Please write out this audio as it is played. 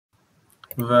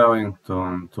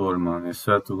Wellington Turman is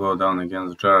set to go down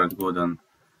against Gooden.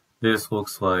 This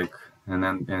looks like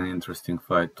an interesting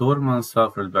fight. Turman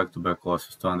suffered back-to-back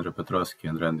losses to Andre Petroski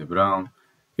and Randy Brown.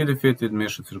 He defeated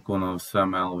Misha Cirkunov,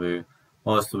 Sam Alvey,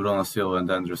 lost to Bruno Silva and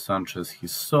Andrew Sanchez.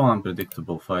 He's so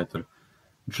unpredictable fighter.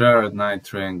 Jared Knight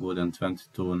trained Gooden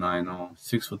 22-9-0,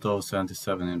 6'0",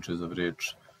 77 inches of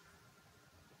reach.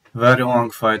 Very long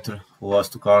fighter, who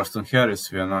lost to Carlston Harris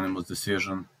via unanimous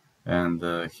decision, and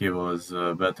he was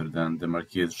better than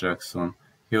DeMarquise Jackson.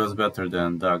 He was better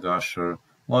than Doug Usher.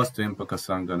 Lost to Impaka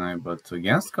Sanganay, but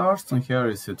against Carlston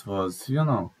Harris it was, he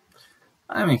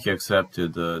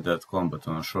accepted that combat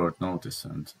on a short notice,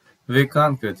 and we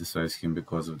can't criticize him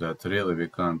because of that, really we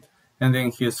can't. And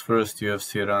in his first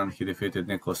UFC run, he defeated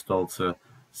Nikos Stolze,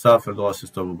 suffered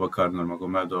losses to Abubakar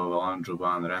Nurmagomedov, Alan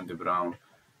Juban, Randy Brown,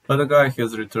 but the guy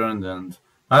has returned, and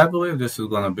I believe this is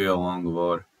gonna be a long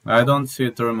war. I don't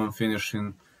see Turman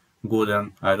finishing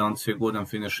Gooden. I don't see Gooden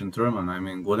finishing Turman. I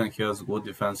mean, Gooden has good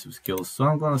defensive skills, so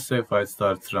I'm gonna say fight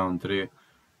starts round 3.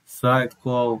 Side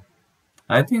call.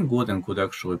 I think Gooden could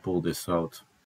actually pull this out.